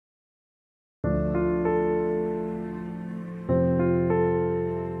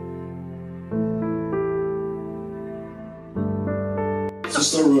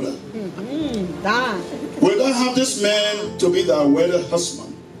Sister Rhoda. Will thou have this man to be thy wedded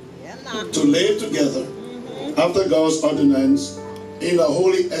husband, to live together after God's ordinance in the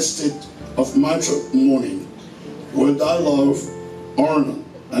holy estate of matrimony? Will thou love, honor,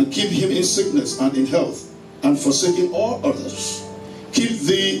 and keep him in sickness and in health, and forsaking all others, keep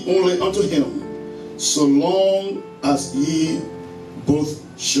thee only unto him, so long as ye both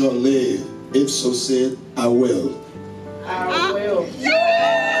shall live? If so said, I will. I will.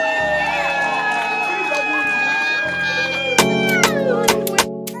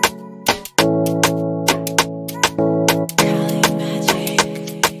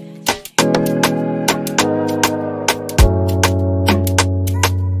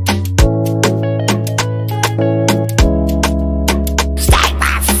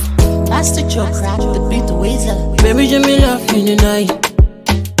 Baby, just me love in the night.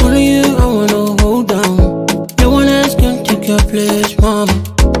 Only you I wanna hold down. No one else can take your place, mama,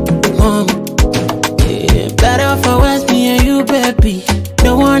 mama. Yeah, better for West, me and you, baby.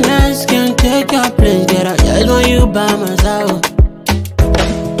 No one else can take your place. Get out, just want you by myself.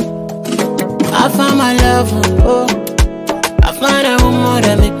 I found my lover, oh. I found a woman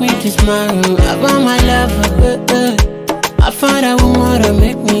that make me to smile. I found my lover, I found a woman that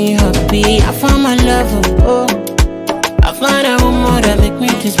make me happy. I found my lover, oh. I found a woman that make me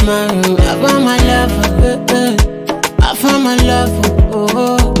to smile. I found my lover, I found my lover,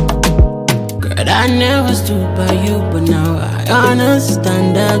 oh. Girl, I never stood by you, but now I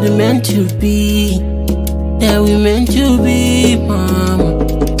understand that we meant to be. That we meant to be, mama.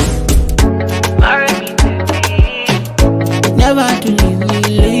 Marry me, baby. Never to leave me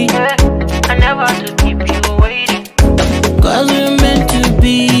late. I never to keep you waiting. Cause we're meant to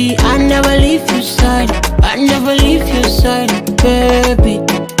be. I never leave your side. I never leave your side, baby.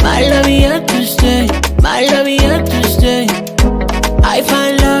 My love here to stay. My love here to stay. I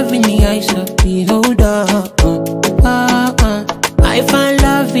find love in the eyes of beholder. I find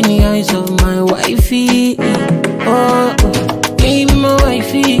love in the eyes of my wifey. Oh, can you be my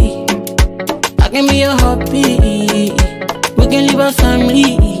wifey? I can be your hubby. We can live a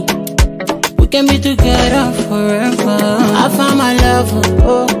family. We can be together forever. I found my lover,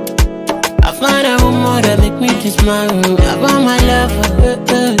 oh. I found a woman that make me to smile. I found my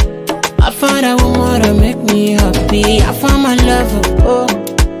lover, I found a woman that make me happy. I found my lover, oh.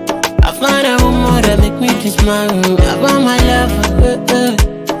 I found a woman that make me to smile. I found my lover,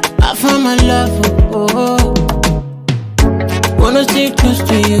 I found my lover, oh. Wanna stay close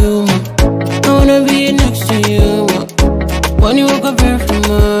to you, I wanna be next to you. When you wake up every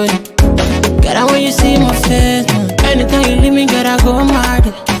morning, God, I when you see my face, anytime you leave me, God, I go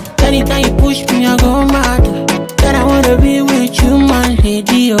mad. Anytime you push me, I go mad. Girl, I wanna be with you, my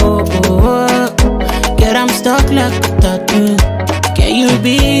lady, oh, oh, oh. Girl, I'm stuck like a tattoo. Can you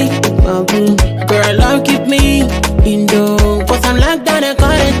be my boo? Girl, love keep me indoors. Cause I'm like that, I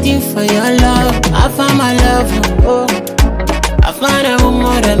got a thing for your love. I found my lover, oh. I found a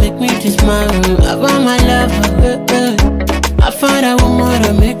woman that make me to smile. I found my lover, I found a woman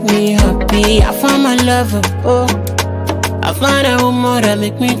that make me happy. I found my lover, oh. I found a woman that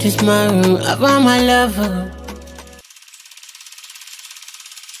make me to smile. I found my lover.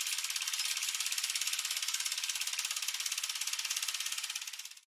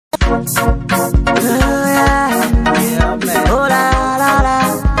 Oh la la la.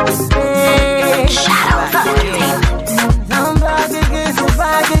 Hey. I'm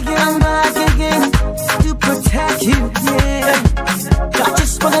back again, I'm back again to protect you. Yeah. I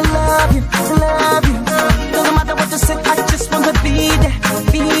just wanna love you, love you. Doesn't matter what you say, I just wanna be there,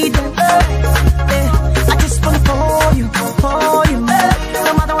 be there. I just wanna hold you, hold you.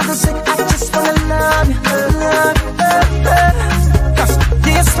 No matter what you say, I just wanna love you, love you. Cause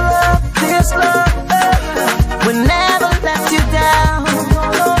this love will never let you down.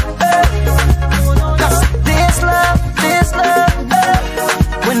 Cause this love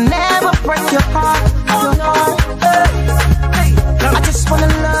will never break your heart, your heart. I just wanna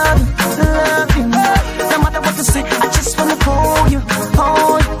love you. No matter what you say, I just wanna hold you,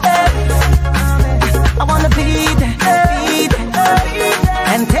 hold you. I wanna be there,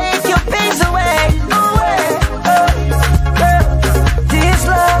 and take your pains away.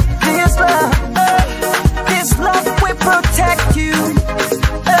 This love will protect you.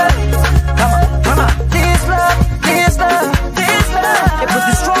 Come on. This love, it will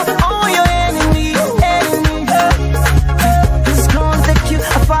destroy all your enemies. This is gonna take you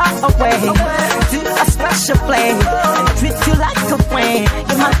far away to a special place and treat you like a friend.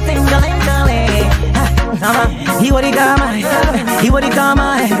 You're my tingling. He what he got my, he what he got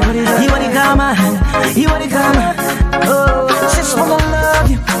my, he what he got my, he what he got my. Oh. just wanna love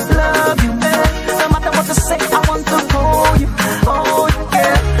you, love you.